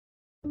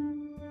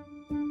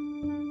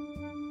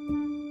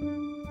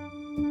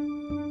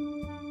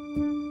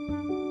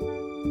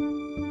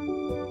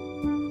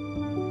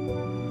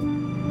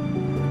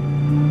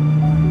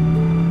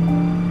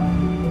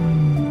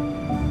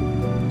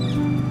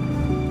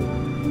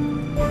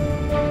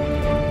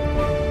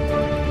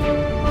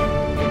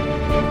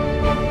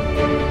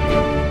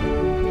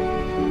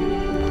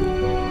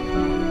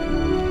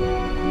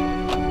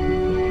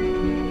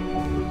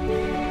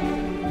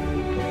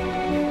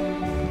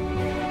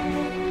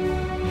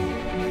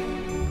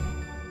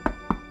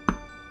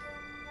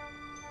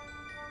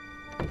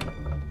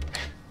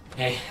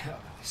Hey,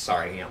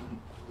 sorry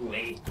I'm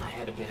late. I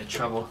had a bit of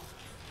trouble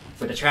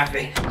with the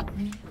traffic.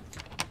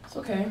 It's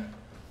okay.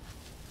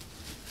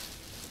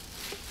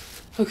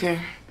 Okay,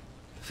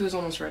 food's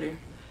almost ready.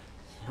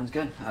 Sounds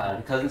good.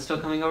 The cousin's still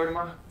coming over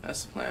tomorrow?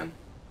 That's the plan.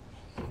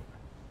 You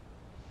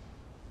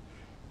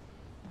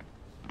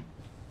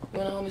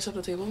wanna help me set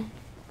the table?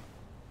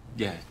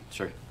 Yeah,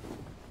 sure.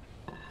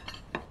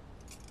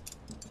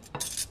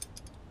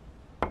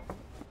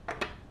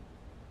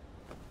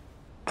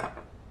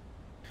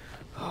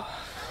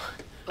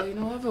 Oh, you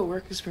know, I have a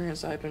work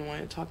experience I've been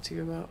wanting to talk to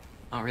you about.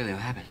 Oh, really?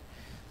 What happened?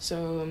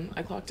 So,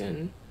 I clocked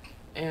in,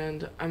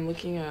 and I'm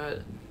looking at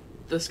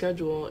the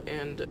schedule,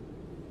 and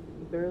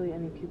barely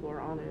any people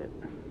are on it.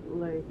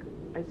 Like,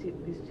 I see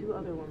these two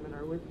other women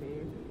are with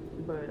me,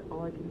 but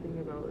all I can think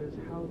about is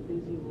how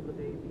busy will the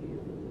day be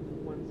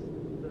once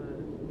the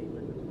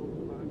AMIN is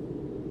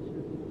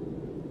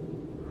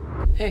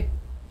over. Hey.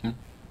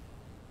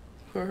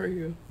 Where are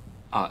you?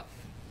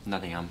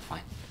 Nothing. I'm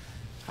fine.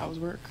 How was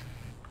work?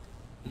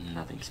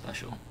 Nothing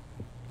special.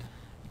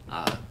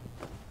 I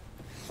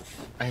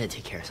had to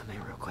take care of something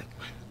real quick.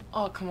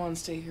 Oh, come on,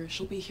 stay here.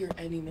 She'll be here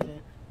any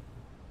minute.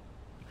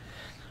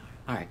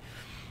 All right.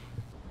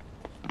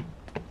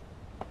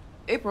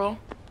 April.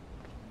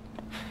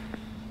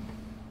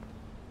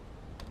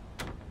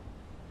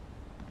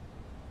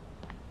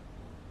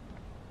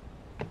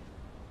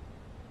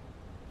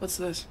 What's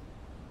this?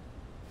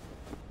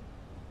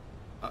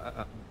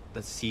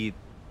 Let's see.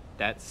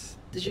 That's...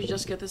 Did you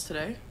just get this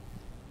today?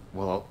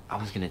 Well, I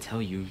was gonna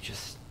tell you,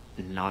 just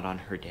not on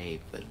her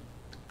day, but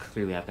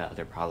clearly I've got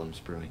other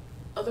problems brewing.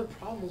 Other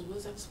problems? What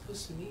is that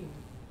supposed to mean?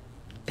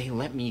 They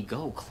let me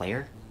go,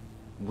 Claire.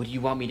 What do you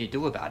want me to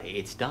do about it?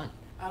 It's done.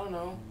 I don't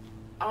know,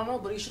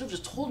 but you should have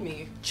just told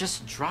me.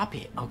 Just drop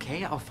it,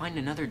 okay? I'll find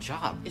another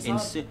job.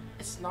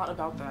 It's not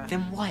about that.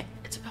 Then what?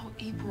 It's about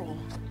April.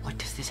 What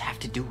does this have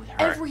to do with her?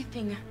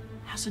 Everything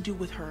has to do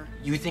with her.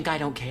 You think I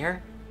don't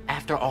care?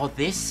 After all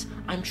this,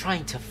 I'm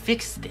trying to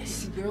fix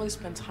this. You barely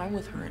spend time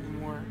with her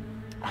anymore.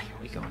 Oh, here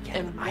we go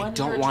again. And I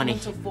don't want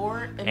to.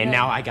 And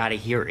now I gotta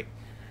hear it.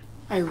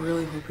 I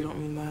really hope you don't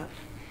mean that.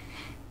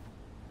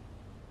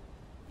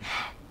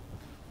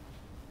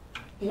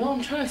 You know,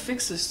 I'm trying to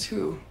fix this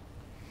too.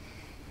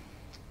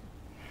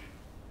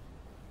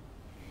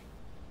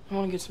 I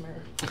want to get some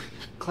air.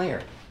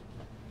 Claire.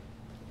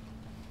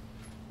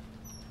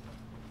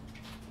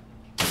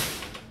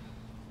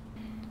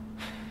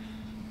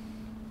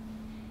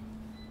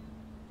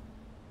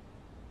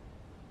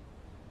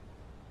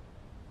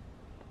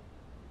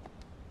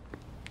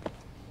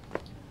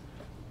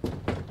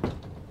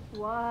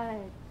 What?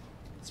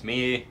 It's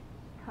me.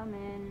 Come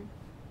in.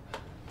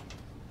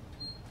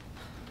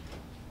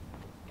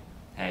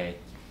 Hey.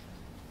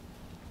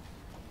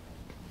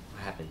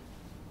 What happened?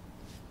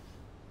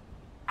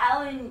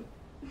 Alan,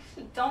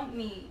 dump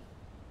me.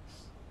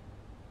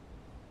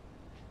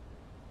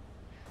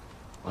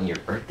 On your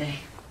birthday?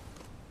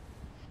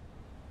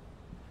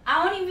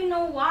 I don't even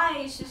know why,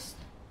 it's just...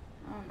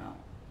 I don't know.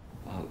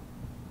 Oh,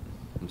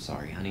 I'm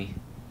sorry, honey.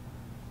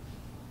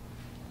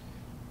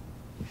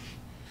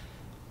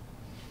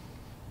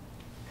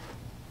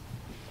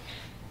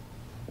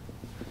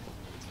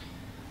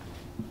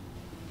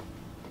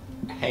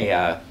 Hey,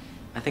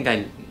 I think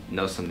I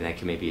know something that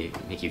can maybe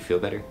make you feel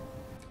better.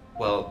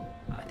 Well,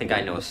 I think I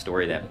know a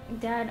story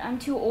that... Dad, I'm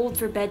too old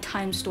for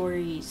bedtime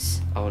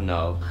stories. Oh,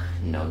 no.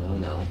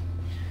 No.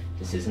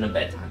 This isn't a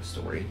bedtime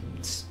story.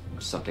 It's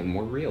something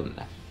more real than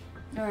that.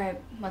 Alright,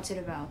 what's it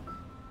about?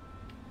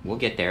 We'll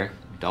get there.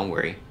 Don't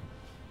worry.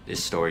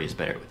 This story is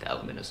better with the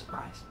element of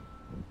surprise.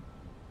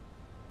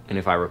 And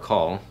if I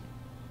recall,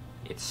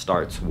 it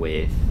starts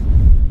with...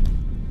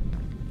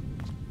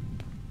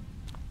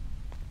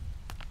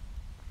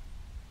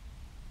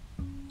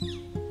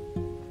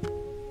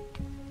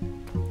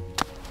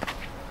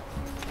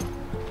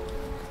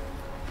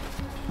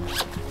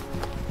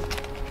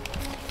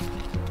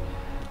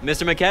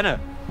 Mr. McKenna!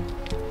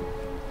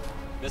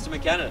 Mr.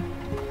 McKenna!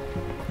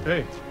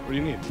 Hey, what do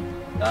you need?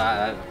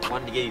 I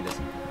wanted to get you this.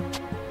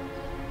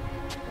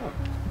 Oh.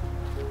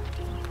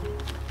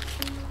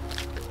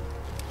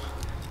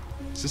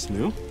 Is this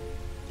new?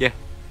 Yeah.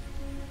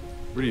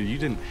 Rudy, you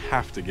didn't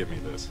have to get me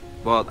this.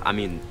 Well, I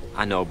mean,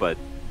 I know, but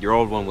your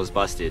old one was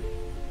busted.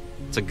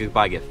 It's a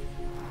goodbye gift.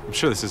 I'm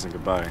sure this isn't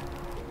goodbye.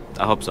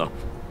 I hope so.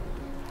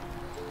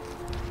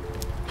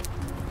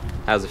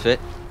 How's it fit?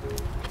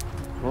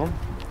 Well,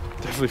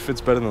 definitely fits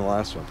better than the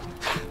last one.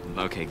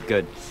 Okay,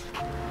 good.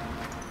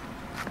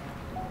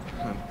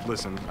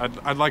 Listen,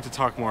 I'd like to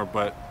talk more,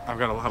 but I've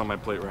got a lot on my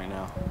plate right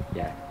now.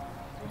 Yeah.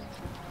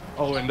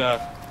 Oh, and you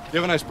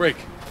have a nice break.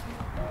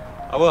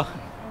 I will.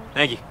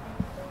 Thank you.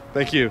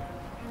 Thank you.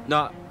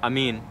 No, I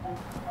mean...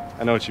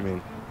 I know what you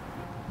mean.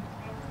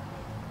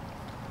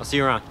 I'll see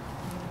you around.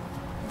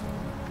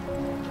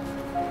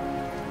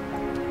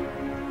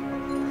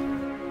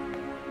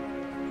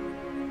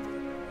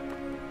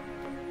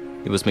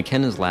 It was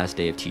McKenna's last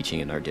day of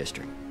teaching in our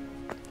district.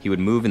 He would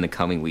move in the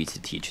coming weeks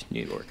to teach in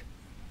New York.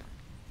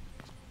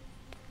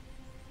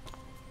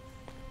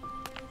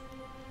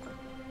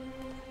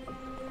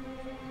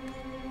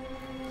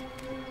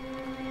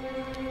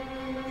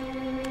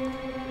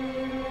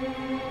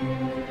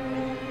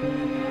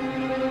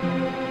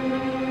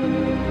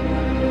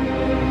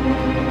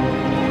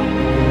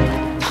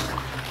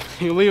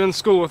 You leaving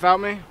school without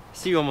me? I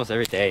see you almost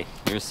every day.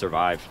 You're gonna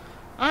survive.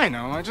 I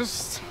know, I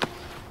just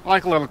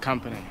like a little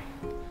company.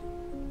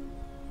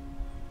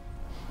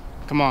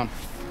 Come on.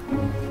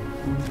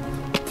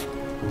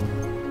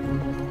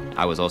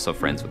 I was also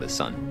friends with his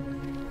son.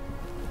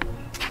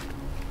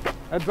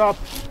 Heads up.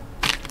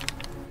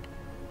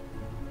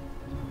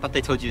 Thought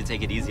they told you to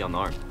take it easy on the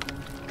arm.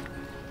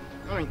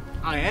 I mean,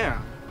 I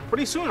am.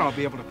 Pretty soon I'll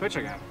be able to pitch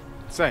again.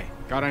 Say,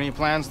 got any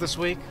plans this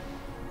week?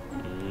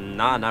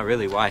 Nah, not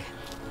really. Why?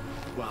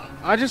 Well,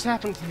 I just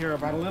happened to hear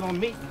about a little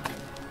meet.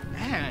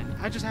 Man,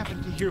 I just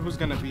happened to hear who's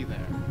gonna be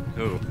there.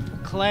 Who?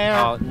 Claire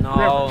Oh,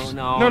 no, Rivers.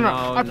 no,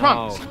 I no.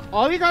 promise.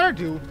 All you gotta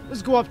do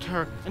is go up to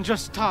her and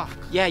just talk.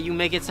 Yeah, you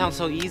make it sound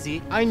so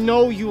easy. I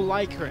know you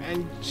like her,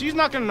 and she's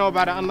not gonna know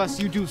about it unless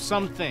you do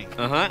something.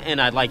 Uh-huh, and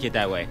I'd like it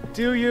that way.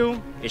 Do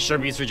you? It sure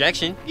beats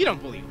rejection. You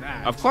don't believe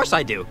that. Of course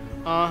I do.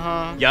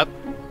 Uh-huh. Yup.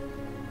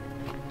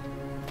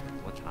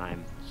 What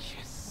time?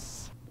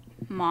 Yes.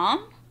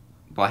 Mom?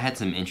 Well, I had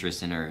some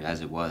interest in her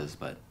as it was,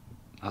 but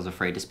I was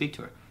afraid to speak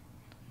to her.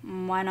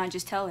 Why not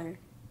just tell her?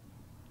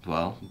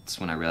 Well, it's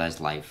when I realized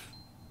life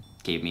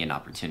gave me an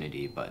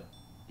opportunity, but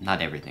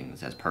not everything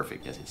was as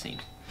perfect as it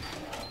seemed.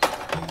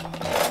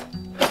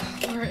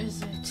 Where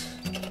is it?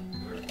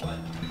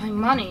 My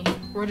money.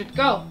 Where'd it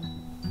go?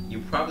 You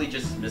probably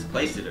just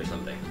misplaced it or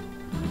something.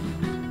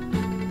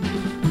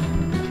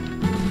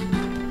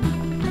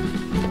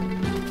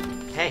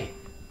 Hey.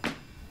 You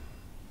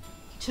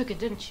took it,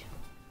 didn't you?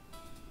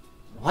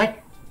 What?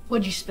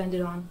 What'd you spend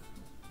it on?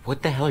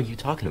 What the hell are you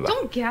talking about?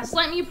 Don't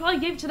gaslight me. You probably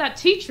gave it to that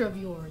teacher of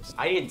yours.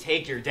 I didn't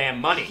take your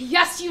damn money.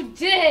 Yes, you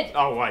did.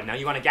 Oh, what? Now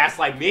you want to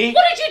gaslight me?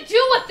 What did you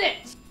do with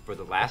it? For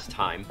the last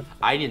time,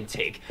 I didn't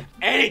take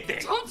anything.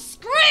 Don't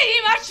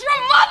scream. That's your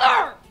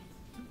mother.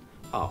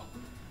 Oh,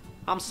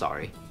 I'm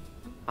sorry.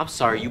 I'm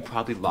sorry you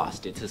probably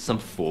lost it to some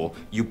fool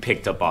you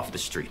picked up off the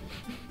street.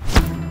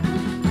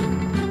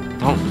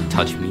 Don't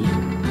touch me.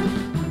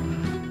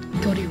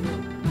 Go to your room.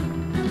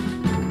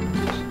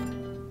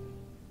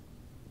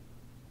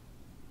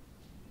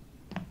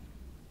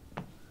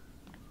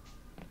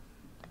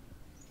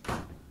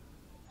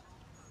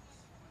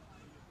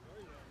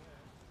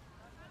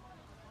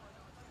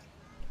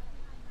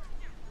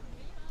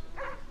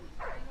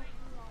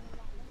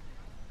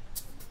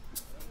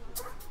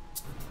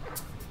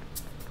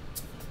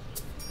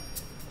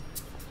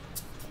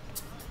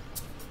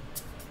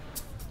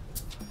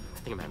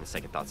 I think I'm having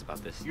second thoughts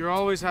about this. You're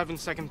always having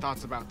second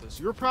thoughts about this.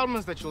 Your problem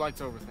is that you like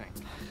to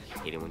overthink. I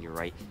hate it when you're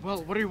right.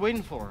 Well, what are you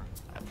waiting for?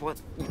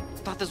 What? I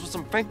thought this was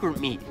some friend group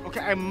meet.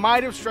 Okay, I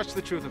might have stretched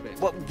the truth a bit.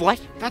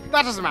 What? That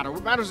doesn't matter.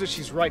 What matters is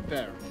she's right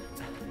there.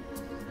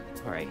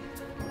 All right.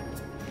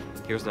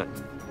 Here's the...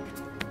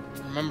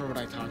 Remember what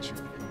I taught you.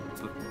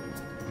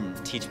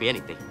 Teach me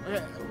anything.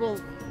 Okay, well,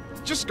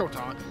 just go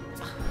talk.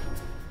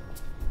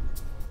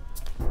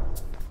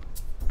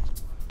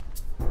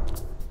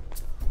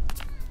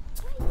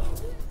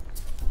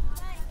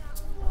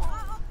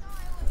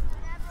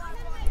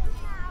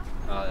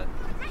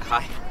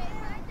 Hi.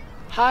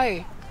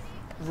 Hi,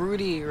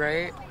 Rudy,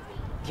 right?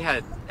 Yeah,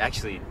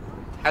 actually,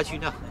 how'd you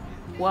know?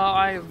 Well,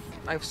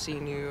 I've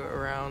seen you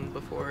around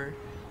before.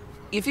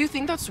 If you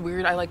think that's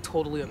weird, I like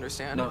totally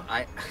understand. No,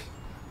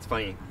 it's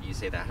funny you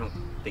say that. I don't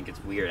think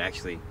it's weird,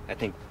 actually. I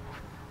think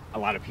a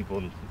lot of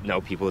people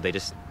know people, they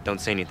just don't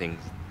say anything.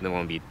 They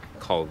won't be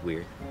called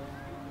weird.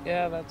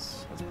 Yeah,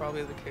 that's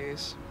probably the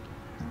case.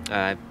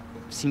 I've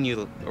seen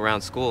you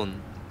around school,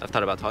 and I've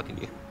thought about talking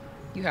to you.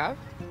 You have?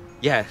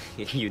 Yeah,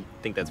 you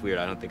think that's weird.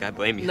 I don't think I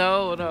blame you.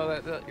 No,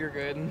 that you're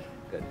good.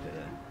 Good.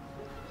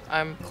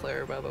 I'm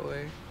Claire, by the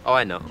way. Oh,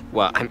 I know.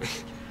 Well,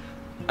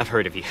 I've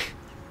heard of you.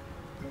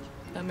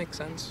 That makes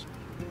sense.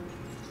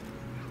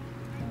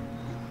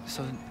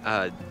 So,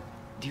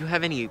 do you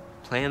have any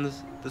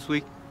plans this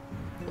week?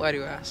 Why do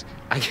you ask?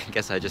 I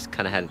guess I just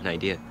kind of had an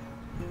idea.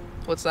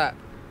 What's that?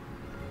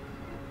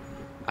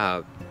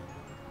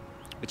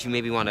 Would you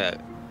maybe want to,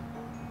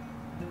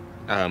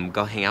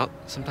 go hang out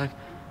sometime?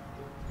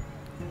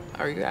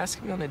 Are you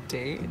asking me on a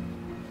date?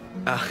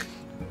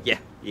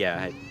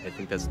 Yeah, I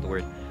think that's the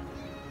word.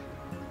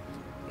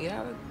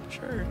 Yeah,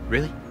 sure.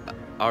 Really?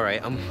 All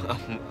right, I'm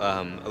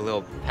a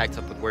little packed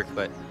up with work,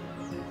 but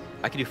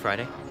I could do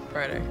Friday.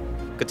 Friday.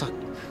 Good talk.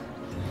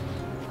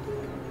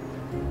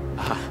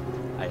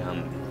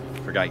 I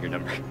forgot your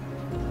number.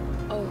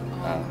 Oh,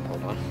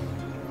 Hold on.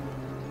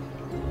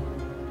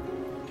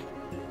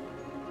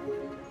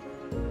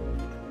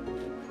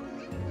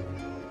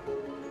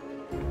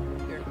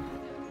 here.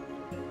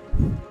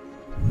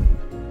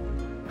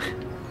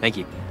 Thank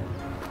you.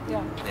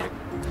 Yeah. Later.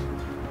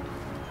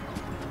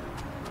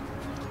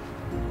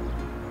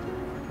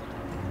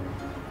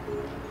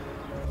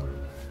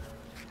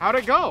 How'd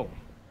it go?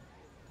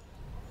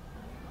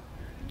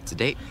 It's a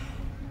date.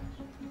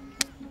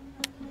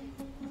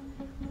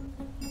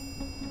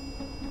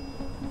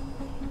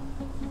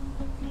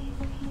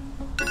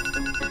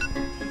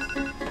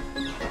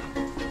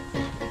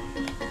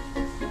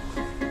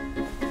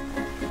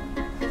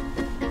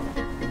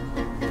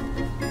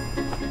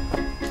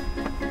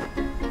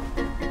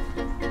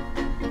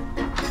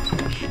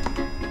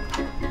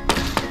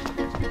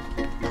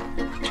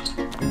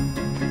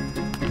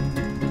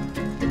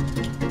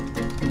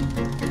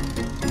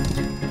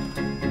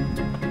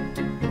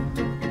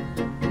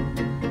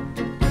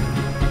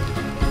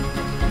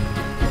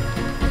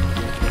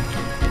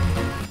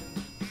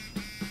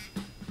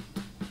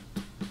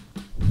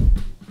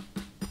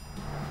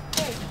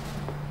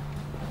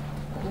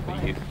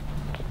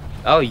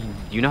 Oh,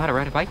 you know how to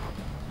ride a bike?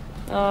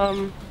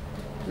 No.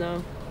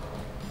 You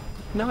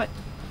know what?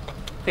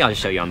 I think I'll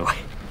just show you on the way.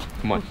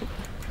 Come on.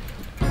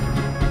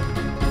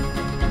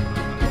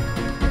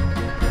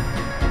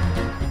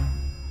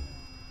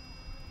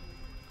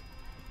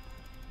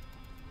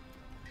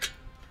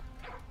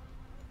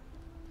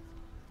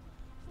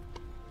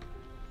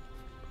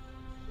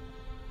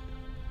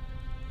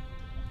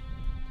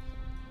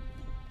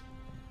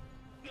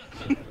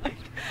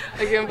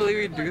 I can't believe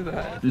you do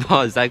that.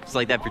 No, Zach's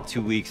like that for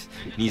 2 weeks,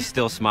 and he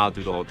still smiled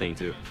through the whole thing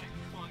too.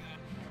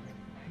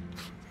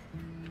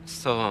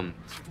 So,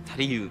 how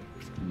do you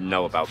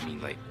know about me,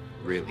 like,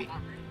 really?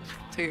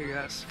 Take a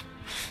guess.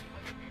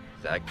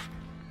 Zach?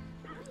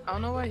 I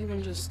don't know why he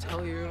wouldn't just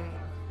tell you,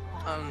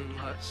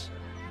 unless...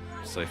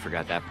 So I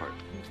forgot that part.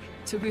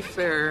 To be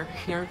fair,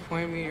 he never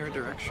pointed me in your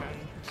direction.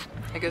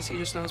 I guess he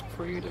just knows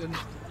before you did.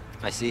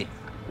 I see.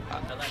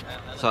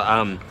 So,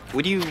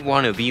 what do you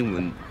want to be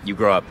when you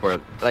grow up? Or,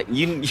 like,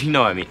 you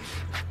know what I mean.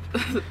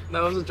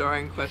 That was a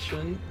jarring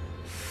question.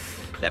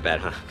 That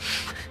bad, huh?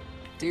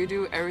 Do you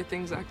do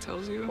everything Zach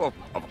tells you? Well,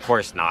 of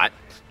course not.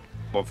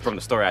 Well, from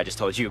the story I just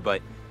told you,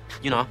 but,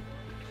 you know,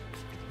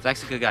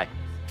 Zach's a good guy.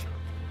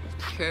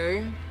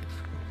 Okay.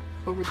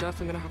 But we're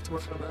definitely gonna have to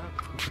work on that.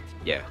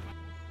 Yeah.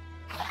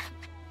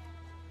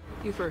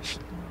 You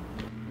first.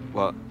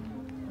 Well,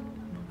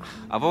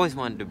 I've always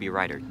wanted to be a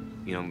writer,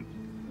 you know,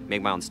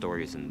 make my own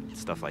stories and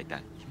stuff like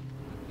that.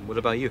 What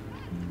about you?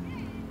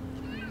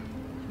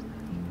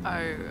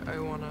 I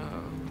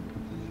wanna...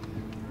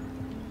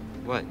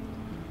 What?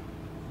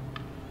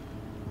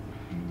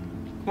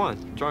 Come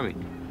on, join me.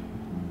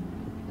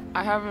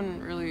 I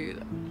haven't really...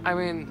 I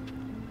mean,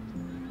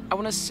 I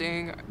wanna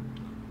sing.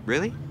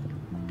 Really?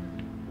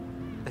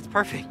 That's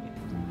perfect.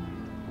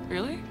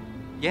 Really?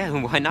 Yeah,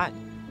 why not?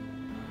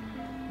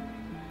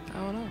 I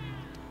don't know.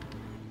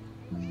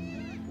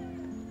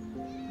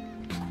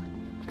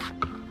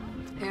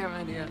 Hey, I have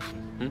an idea.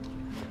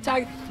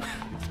 Tag.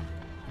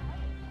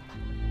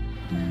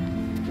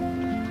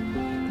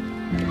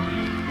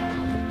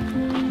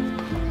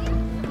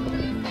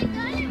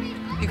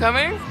 You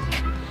coming?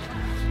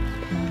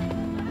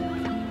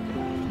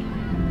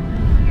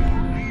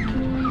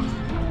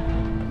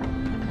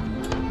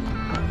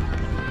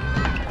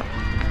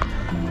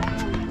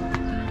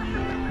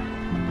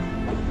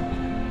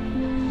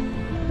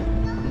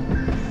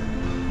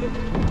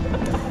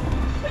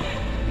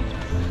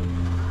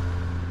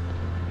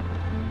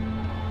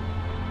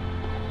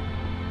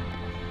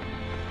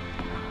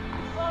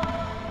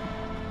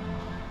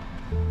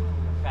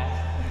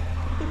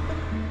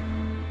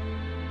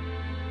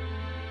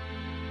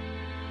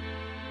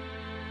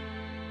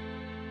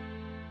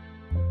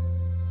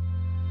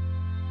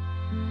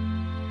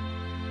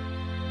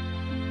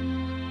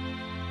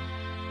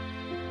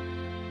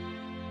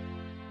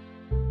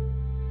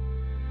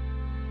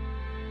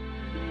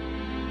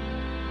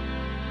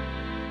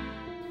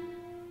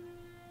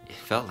 It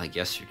felt like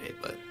yesterday,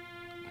 but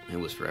it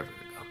was forever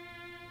ago.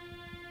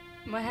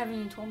 Why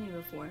haven't you told me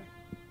before?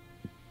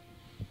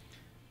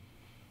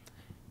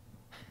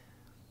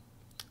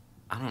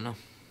 I don't know.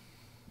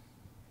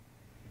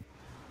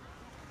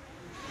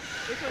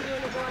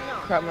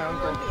 Crap, my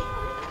uncle.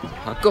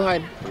 Huh? Go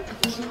ahead.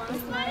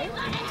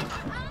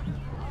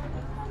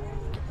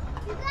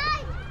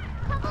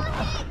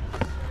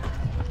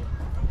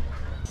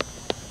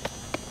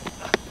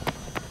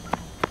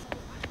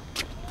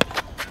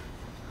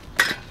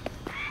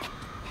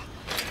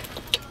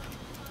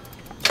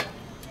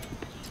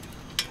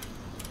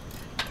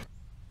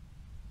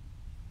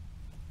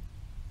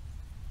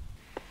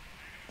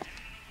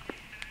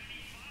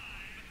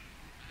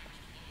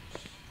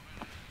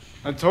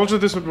 I told you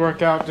this would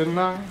work out, didn't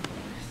I?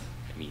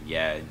 I mean,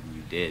 yeah,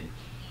 you did.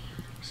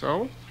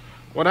 So?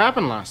 What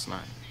happened last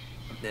night?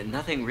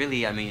 Nothing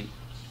really, I mean...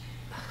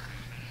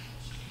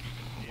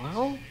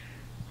 Well...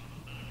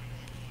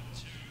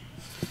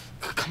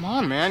 Come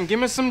on, man, give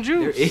me some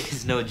juice. There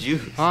is no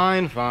juice.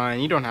 Fine, fine,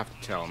 you don't have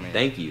to tell me.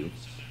 Thank you.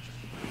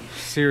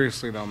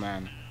 Seriously though,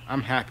 man,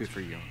 I'm happy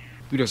for you.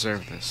 You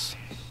deserve this.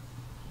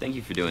 Thank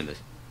you for doing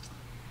this.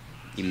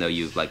 Even though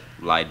you've, like,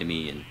 lied to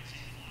me and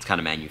it's kind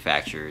of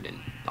manufactured and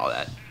all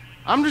that.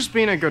 I'm just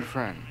being a good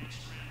friend.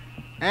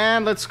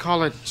 And let's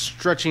call it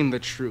stretching the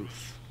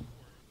truth.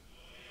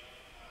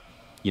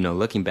 You know,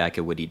 looking back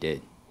at what he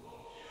did,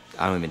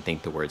 I don't even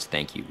think the words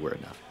thank you were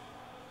enough.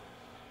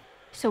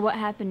 So what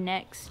happened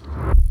next?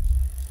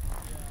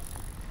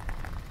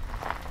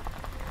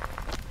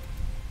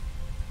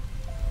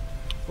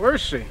 Where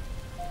is she?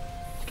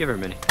 Give her a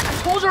minute.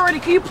 I told you already,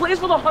 can you please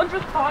for the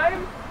 100th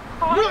time?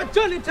 We're not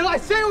done until I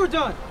say we're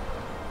done!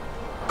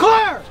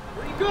 Claire!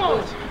 Where you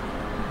going?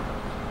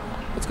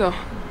 Let's go.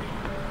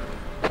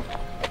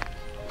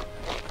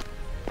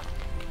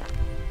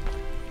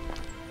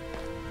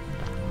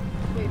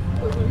 Wait,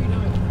 what are you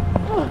doing?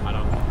 I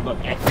don't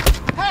look at.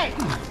 Hey!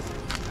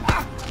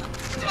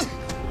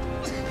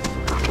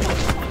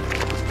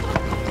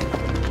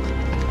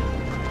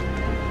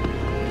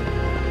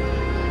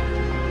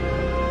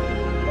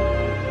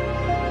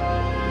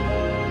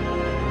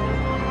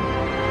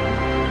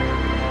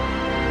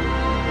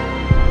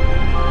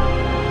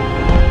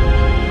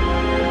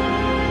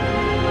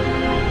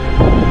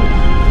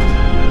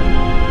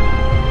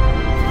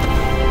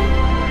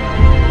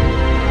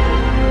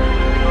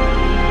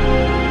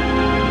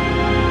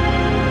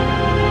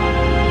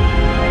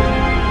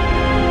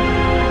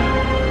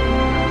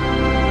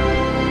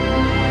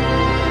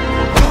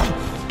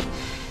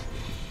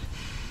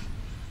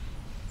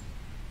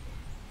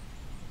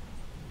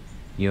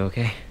 You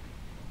okay?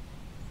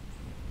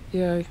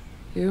 Yeah,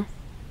 you?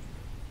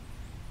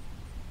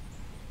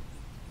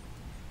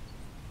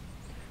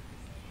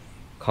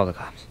 Call the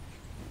cops.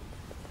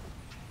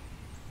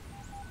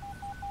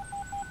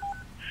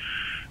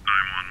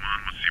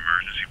 911, what's the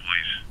emergency,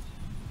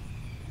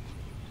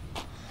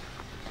 please?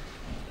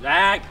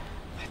 Zach!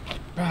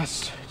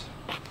 Bastard.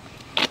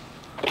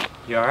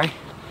 You alright?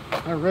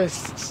 My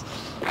wrist.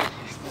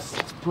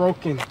 It's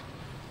broken.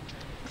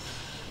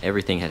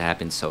 Everything had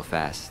happened so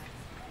fast.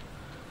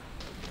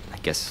 I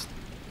guess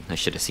I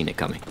should have seen it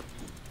coming.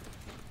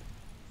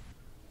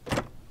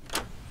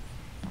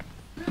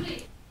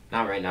 Rudy!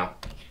 Not right now.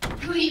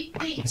 Rudy,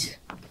 wait!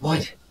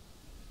 What?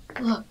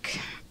 Look.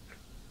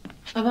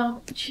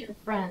 About your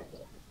friend.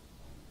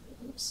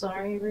 I'm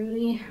sorry,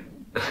 Rudy.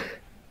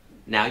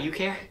 Now you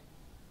care?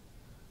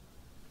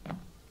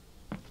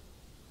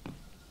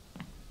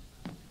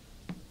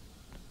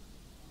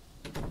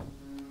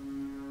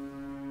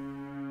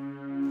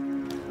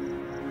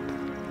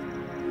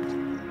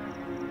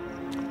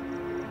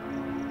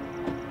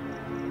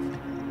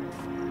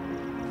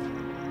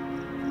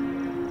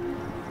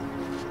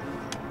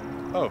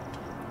 Oh,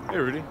 hey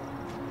Rudy.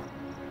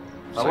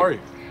 So- How are you?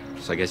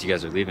 So I guess you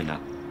guys are leaving now.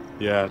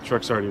 Yeah,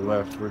 truck's already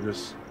left. We're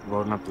just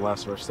loading up the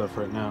last of our stuff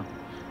right now.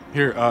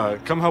 Here,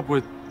 come help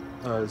with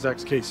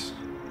Zach's case.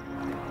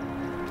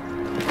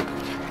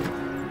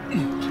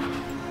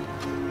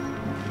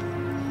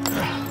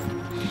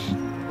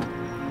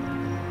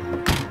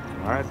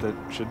 Alright, that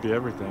should be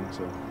everything,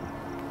 so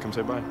come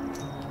say bye.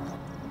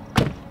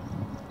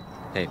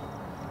 Hey.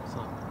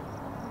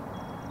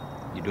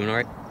 You doing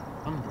alright?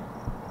 I'm good.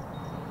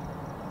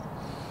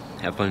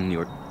 Have fun in New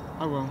York.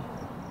 I will.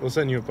 We'll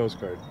send you a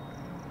postcard.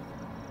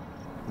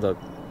 Look,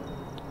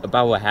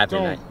 about what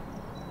happened,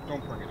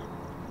 Don't bring it up.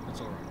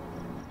 It's alright.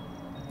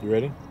 You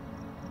ready?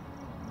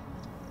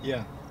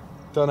 Yeah.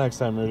 Till next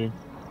time, Rudy.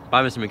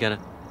 Bye, Mr. McKenna.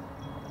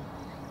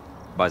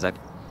 Bye, Zach.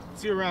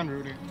 See you around,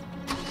 Rudy.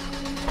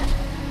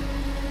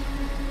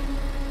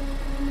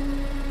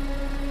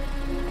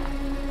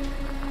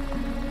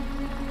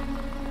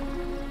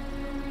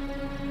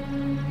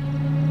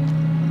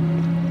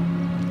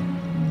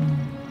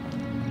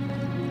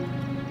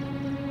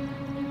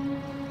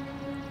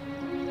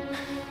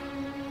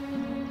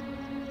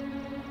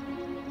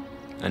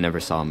 I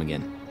never saw him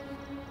again.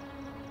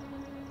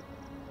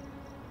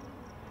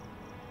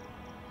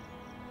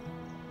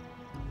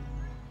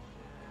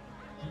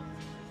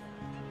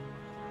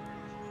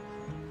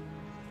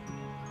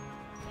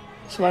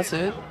 So that's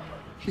it?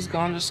 He's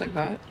gone just like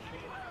that?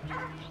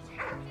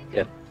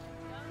 Yeah.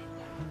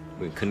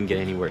 We couldn't get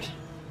any worse.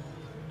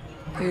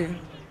 Hey,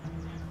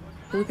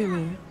 look at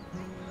me.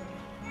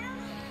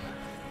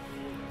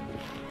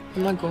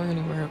 I'm not going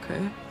anywhere,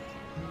 okay?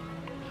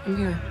 I'm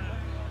here.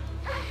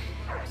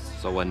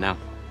 So what now?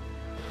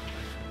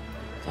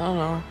 I don't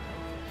know.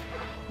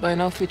 But I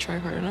know if we try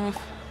hard enough,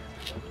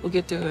 we'll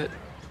get to it.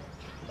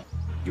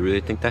 You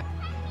really think that?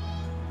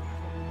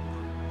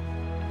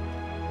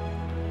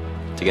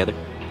 Together?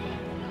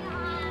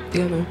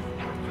 Together.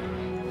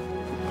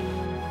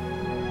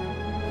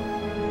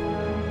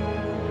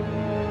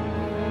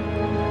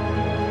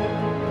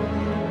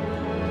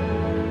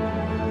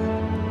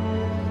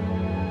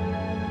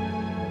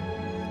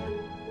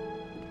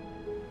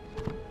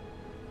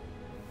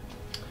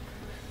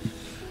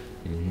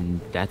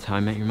 And that's how I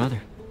met your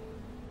mother.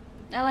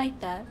 I like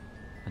that.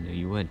 I knew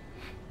you would.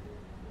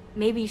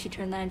 Maybe you should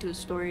turn that into a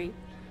story.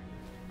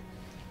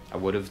 I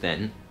would have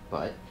then,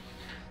 but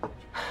I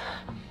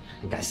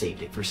think I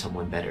saved it for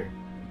someone better.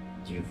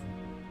 You've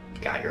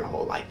got your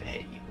whole life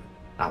ahead of you.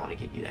 I want to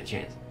give you that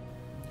chance.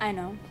 I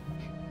know.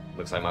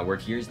 Looks like my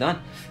work here is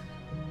done.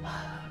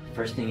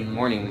 First thing in the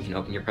morning, we can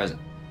open your present.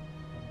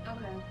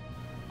 Okay.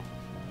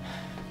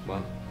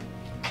 Well,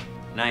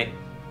 night.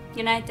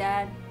 Good night,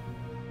 Dad.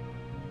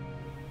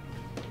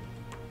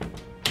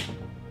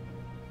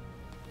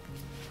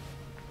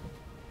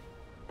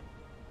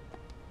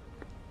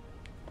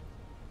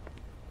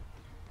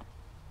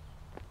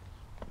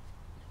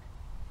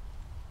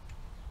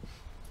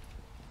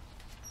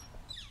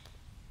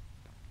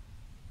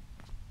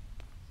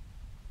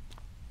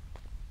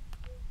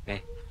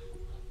 Hey.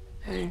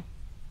 Hey,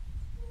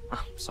 I'm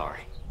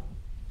sorry.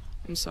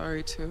 I'm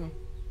sorry too.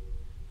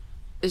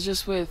 It's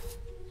just with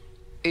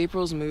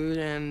April's mood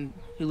and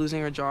you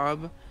losing her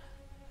job.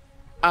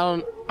 I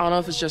don't know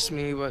if it's just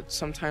me, but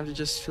sometimes it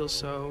just feels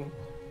so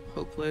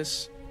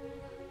hopeless.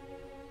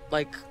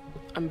 Like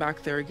I'm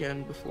back there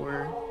again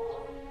before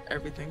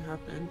everything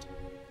happened.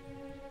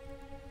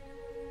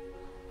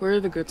 Where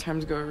did the good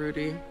times go,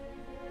 Rudy?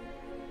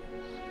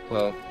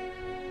 Well,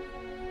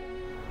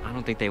 I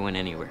don't think they went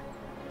anywhere.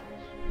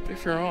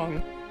 If you're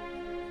wrong.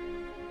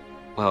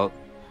 Well,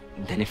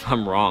 then if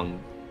I'm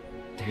wrong,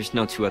 there's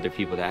no two other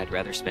people that I'd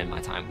rather spend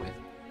my time with.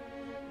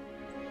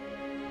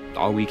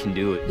 All we can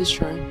do is Just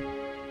try.